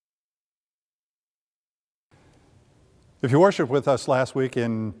If you worshiped with us last week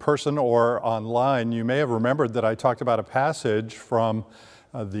in person or online, you may have remembered that I talked about a passage from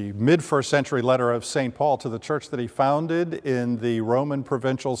the mid-first century letter of St. Paul to the church that he founded in the Roman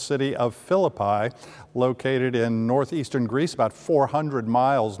provincial city of Philippi, located in northeastern Greece, about 400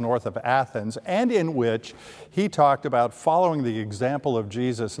 miles north of Athens, and in which he talked about following the example of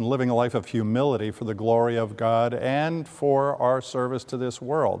Jesus and living a life of humility for the glory of God and for our service to this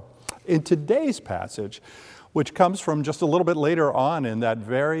world. In today's passage, which comes from just a little bit later on in that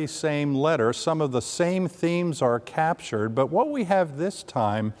very same letter, some of the same themes are captured, but what we have this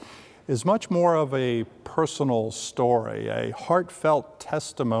time is much more of a personal story, a heartfelt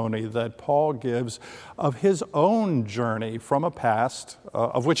testimony that Paul gives of his own journey from a past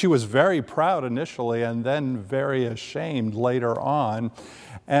of which he was very proud initially and then very ashamed later on,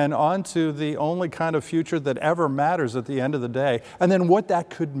 and onto the only kind of future that ever matters at the end of the day, and then what that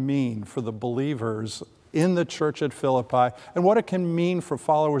could mean for the believers in the church at Philippi, and what it can mean for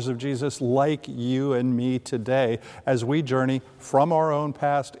followers of Jesus like you and me today as we journey from our own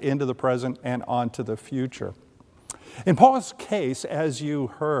past into the present and onto the future. In Paul's case, as you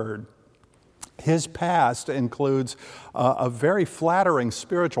heard, his past includes a very flattering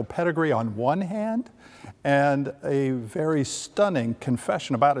spiritual pedigree on one hand, and a very stunning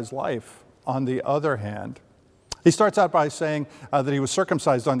confession about his life on the other hand. He starts out by saying that he was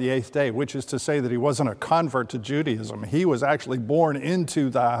circumcised on the 8th day, which is to say that he wasn't a convert to Judaism. He was actually born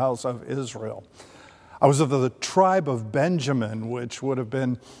into the house of Israel. I was of the tribe of Benjamin, which would have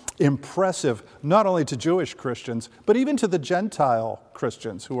been impressive not only to Jewish Christians, but even to the Gentile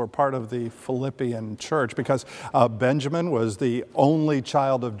Christians who were part of the Philippian church, because Benjamin was the only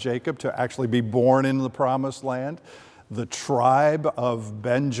child of Jacob to actually be born in the promised land. The tribe of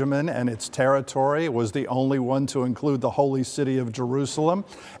Benjamin and its territory was the only one to include the holy city of Jerusalem,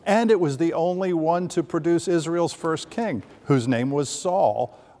 and it was the only one to produce Israel's first king, whose name was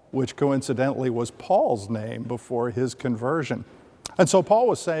Saul, which coincidentally was Paul's name before his conversion. And so Paul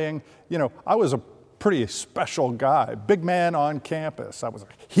was saying, I was a pretty special guy, big man on campus. I was a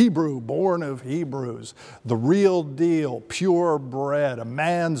Hebrew, born of Hebrews, the real deal, purebred, a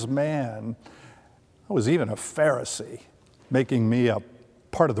man's man. I was even a Pharisee, making me a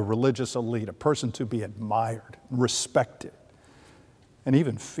part of the religious elite, a person to be admired, respected, and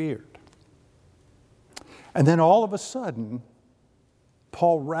even feared. And then all of a sudden,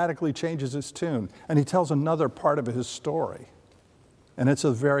 Paul radically changes his tune, and he tells another part of his story. And it's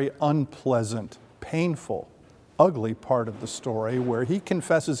a very unpleasant, painful, ugly part of the story where he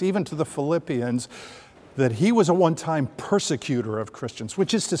confesses even to the Philippians that he was a one-time persecutor of Christians,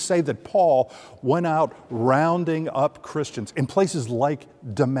 which is to say that Paul went out rounding up Christians in places like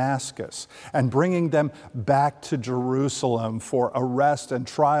Damascus and bringing them back to Jerusalem for arrest and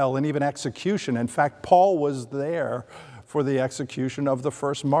trial and even execution. In fact, Paul was there for the execution of the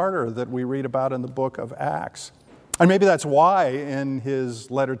first martyr that we read about in the book of Acts. And maybe that's why in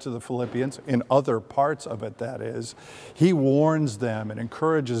his letter to the Philippians, in other parts of it that is, he warns them and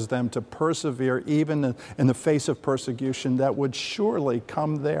encourages them to persevere even in the face of persecution that would surely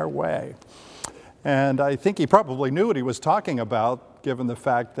come their way. And I think he probably knew what he was talking about, given the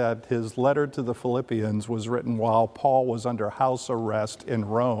fact that his letter to the Philippians was written while Paul was under house arrest in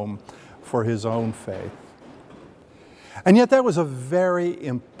Rome for his own faith. And yet that was a very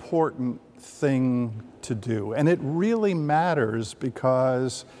important thing to do. And it really matters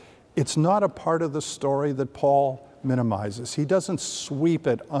because it's not a part of the story that Paul minimizes. He doesn't sweep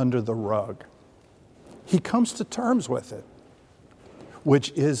it under the rug. He comes to terms with it,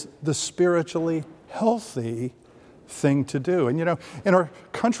 which is the spiritually healthy thing to do. And in our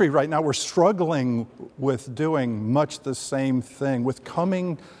country right now, we're struggling with doing much the same thing, with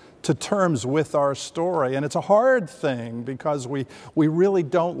coming to terms with our story. And it's a hard thing because we really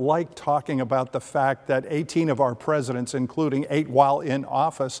don't like talking about the fact that 18 of our presidents, including 8 while in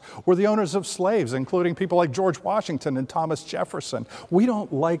office, were the owners of slaves, including people like George Washington and Thomas Jefferson. We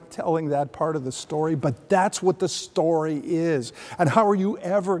don't like telling that part of the story, but that's what the story is. And how are you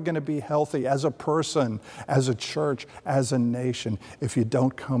ever going to be healthy as a person, as a church, as a nation, if you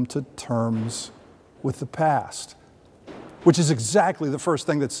don't come to terms with the past? Which is exactly the first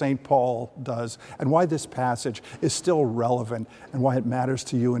thing that St. Paul does, and why this passage is still relevant and why it matters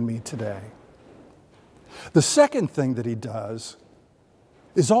to you and me today. The second thing that he does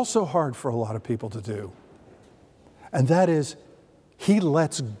is also hard for a lot of people to do, and that is he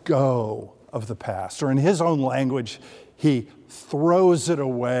lets go of the past, or in his own language, he throws it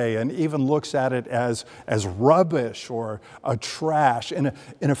away and even looks at it as rubbish or a trash, in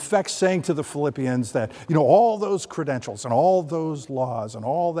effect saying to the Philippians that, all those credentials and all those laws and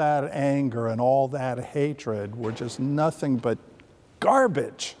all that anger and all that hatred were just nothing but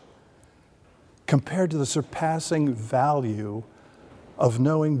garbage compared to the surpassing value of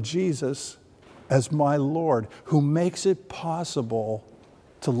knowing Jesus as my Lord, who makes it possible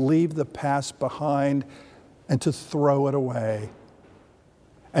to leave the past behind and to throw it away,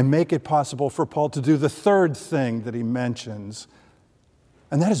 and make it possible for Paul to do the third thing that he mentions,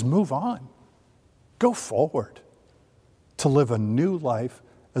 and that is move on, go forward, to live a new life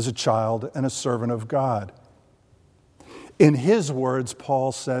as a child and a servant of God. In his words,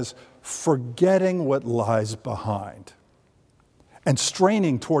 Paul says, forgetting what lies behind and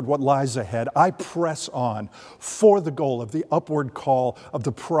straining toward what lies ahead, I press on for the goal of the upward call of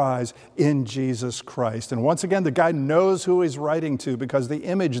the prize in Jesus Christ. And once again, the guy knows who he's writing to, because the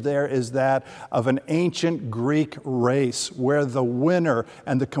image there is that of an ancient Greek race where the winner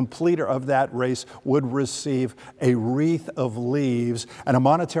and the completer of that race would receive a wreath of leaves and a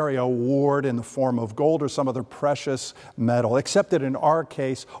monetary award in the form of gold or some other precious metal, except that in our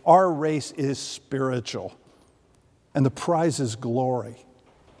case, our race is spiritual. And the prize is glory.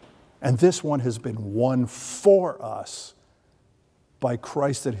 And this one has been won for us by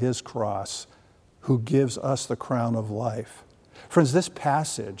Christ at his cross, who gives us the crown of life. Friends, this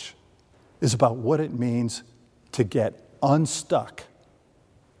passage is about what it means to get unstuck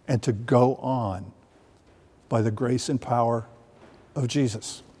and to go on by the grace and power of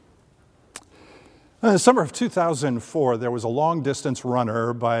Jesus. In the summer of 2004, there was a long-distance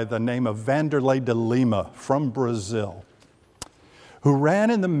runner by the name of Vanderlei de Lima from Brazil, who ran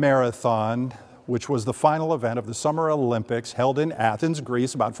in the marathon, which was the final event of the Summer Olympics held in Athens,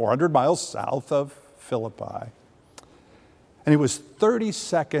 Greece, about 400 miles south of Philippi. And he was 30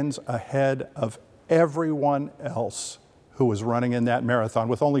 seconds ahead of everyone else who was running in that marathon,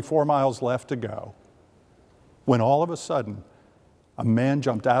 with only 4 miles left to go, when all of a sudden, a man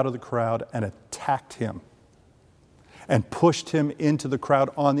jumped out of the crowd and attacked him and pushed him into the crowd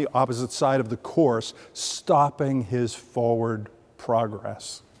on the opposite side of the course, stopping his forward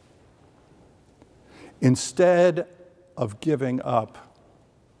progress. Instead of giving up,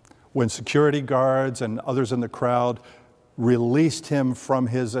 when security guards and others in the crowd released him from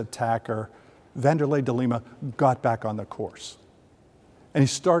his attacker, Vanderlei de Lima got back on the course. And he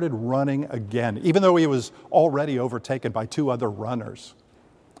started running again, even though he was already overtaken by 2 other runners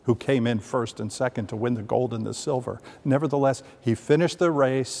who came in first and second to win the gold and the silver. Nevertheless, he finished the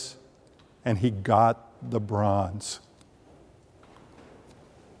race and he got the bronze.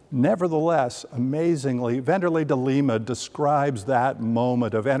 Nevertheless, amazingly, Vanderlei de Lima describes that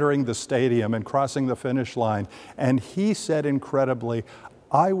moment of entering the stadium and crossing the finish line. And he said incredibly,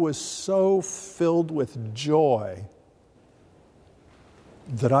 I was so filled with joy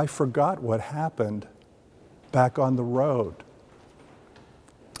that I forgot what happened back on the road.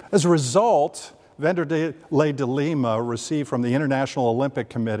 As a result, Vanderlei de Lima received from the International Olympic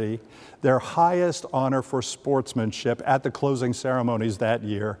Committee their highest honor for sportsmanship at the closing ceremonies that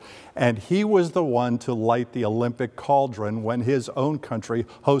year, and he was the one to light the Olympic cauldron when his own country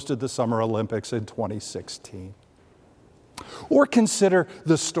hosted the Summer Olympics in 2016. Or consider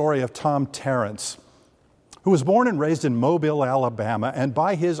the story of Tom Terrence, who was born and raised in Mobile, Alabama, and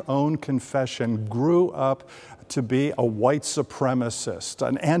by his own confession grew up to be a white supremacist,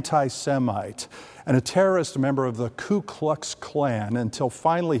 an anti-Semite, and a terrorist member of the Ku Klux Klan, until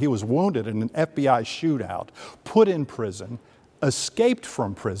finally he was wounded in an FBI shootout, put in prison, escaped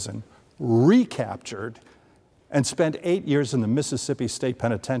from prison, recaptured, and spent 8 years in the Mississippi State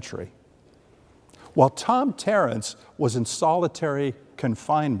Penitentiary. While Tom Terrence was in solitary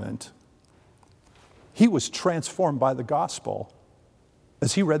confinement, he was transformed by the gospel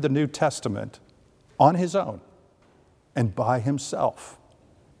as he read the New Testament on his own and by himself.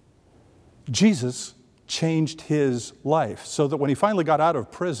 Jesus changed his life so that when he finally got out of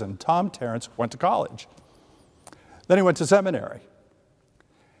prison, Tom Terrence went to college. Then he went to seminary.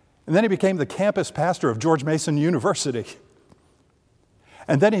 And then he became the campus pastor of George Mason University.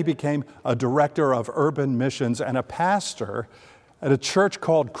 And then he became a director of urban missions and a pastor at a church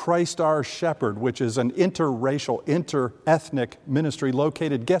called Christ Our Shepherd, which is an interracial, interethnic ministry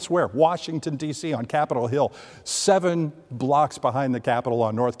located, guess where? Washington, D.C. on Capitol Hill, 7 blocks behind the Capitol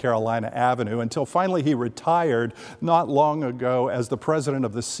on North Carolina Avenue, until finally he retired not long ago as the president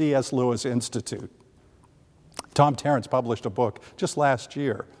of the C.S. Lewis Institute. Tom Terrence published a book just last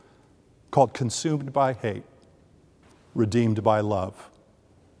year called Consumed by Hate, Redeemed by Love.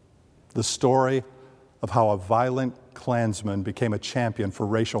 The story of how a violent Klansman became a champion for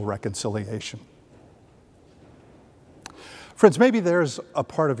racial reconciliation. Friends, maybe there's a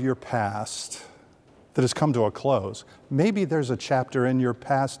part of your past that has come to a close. Maybe there's a chapter in your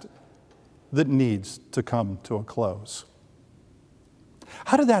past that needs to come to a close.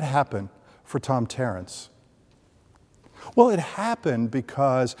 How did that happen for Tom Terrence? Well, it happened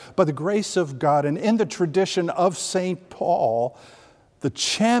because by the grace of God and in the tradition of St. Paul, the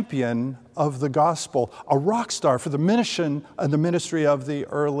champion of the gospel, a rock star for the mission and the ministry of the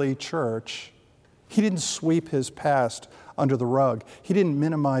early church, he didn't sweep his past under the rug. He didn't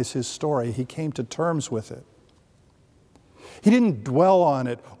minimize his story. He came to terms with it. He didn't dwell on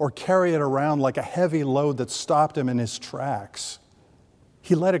it or carry it around like a heavy load that stopped him in his tracks.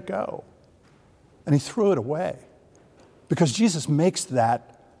 He let it go, and he threw it away because Jesus makes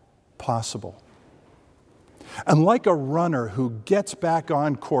that possible. And like a runner who gets back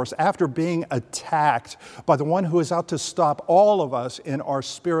on course after being attacked by the one who is out to stop all of us in our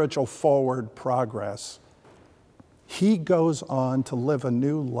spiritual forward progress, he goes on to live a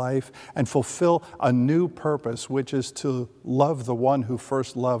new life and fulfill a new purpose, which is to love the one who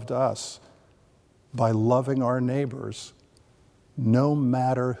first loved us by loving our neighbors, no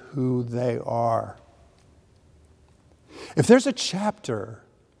matter who they are. If there's a chapter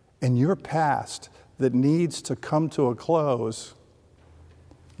in your past that needs to come to a close,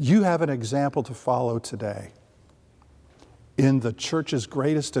 you have an example to follow today. In the church's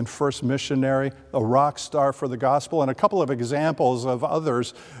greatest and first missionary, a rock star for the gospel, and a couple of examples of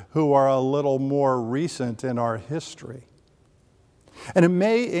others who are a little more recent in our history. And it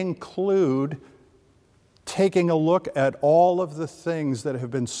may include taking a look at all of the things that have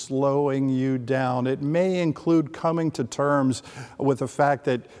been slowing you down. It may include coming to terms with the fact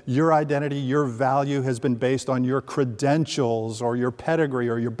that your identity, your value has been based on your credentials or your pedigree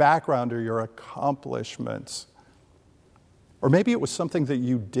or your background or your accomplishments. Or maybe it was something that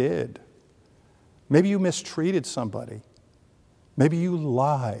you did. Maybe you mistreated somebody. Maybe you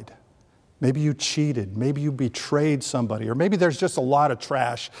lied. Maybe you cheated. Maybe you betrayed somebody. Or maybe there's just a lot of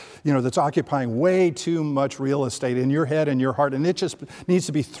trash, that's occupying way too much real estate in your head and your heart, and it just needs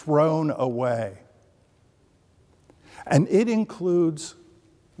to be thrown away. And it includes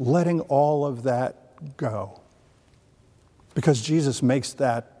letting all of that go, because Jesus makes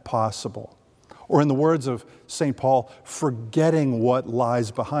that possible. Or in the words of St. Paul, forgetting what lies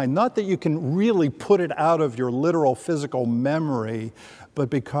behind. Not that you can really put it out of your literal physical memory, but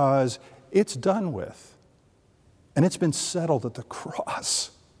because it's done with. And it's been settled at the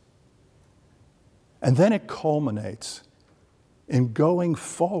cross. And then it culminates in going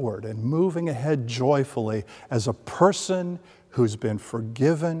forward and moving ahead joyfully as a person who's been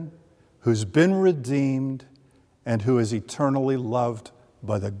forgiven, who's been redeemed, and who is eternally loved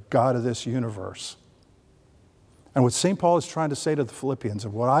by the God of this universe. And what St. Paul is trying to say to the Philippians,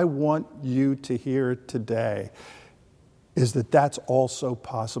 and what I want you to hear today, is that that's also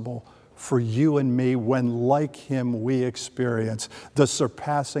possible for you and me when, like him, we experience the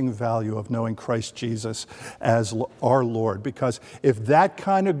surpassing value of knowing Christ Jesus as our Lord. Because if that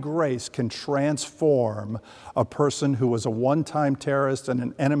kind of grace can transform a person who was a one-time terrorist and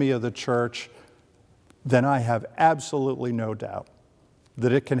an enemy of the church, then I have absolutely no doubt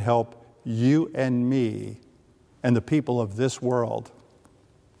that it can help you and me and the people of this world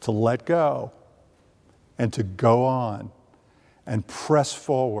to let go and to go on and press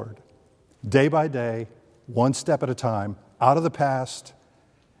forward day by day, one step at a time, out of the past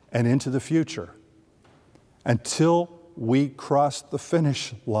and into the future, until we cross the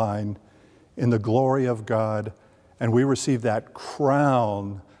finish line in the glory of God and we receive that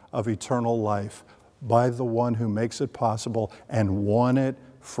crown of eternal life by the one who makes it possible and won it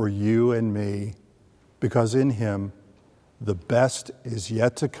for you and me, because in him the best is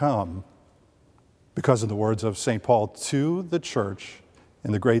yet to come, because in the words of St. Paul to the church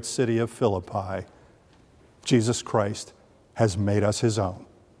in the great city of Philippi, Jesus Christ has made us his own,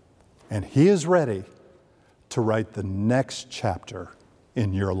 and he is ready to write the next chapter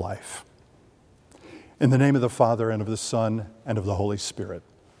in your life. In the name of the Father, and of the Son, and of the Holy Spirit.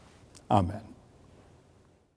 Amen.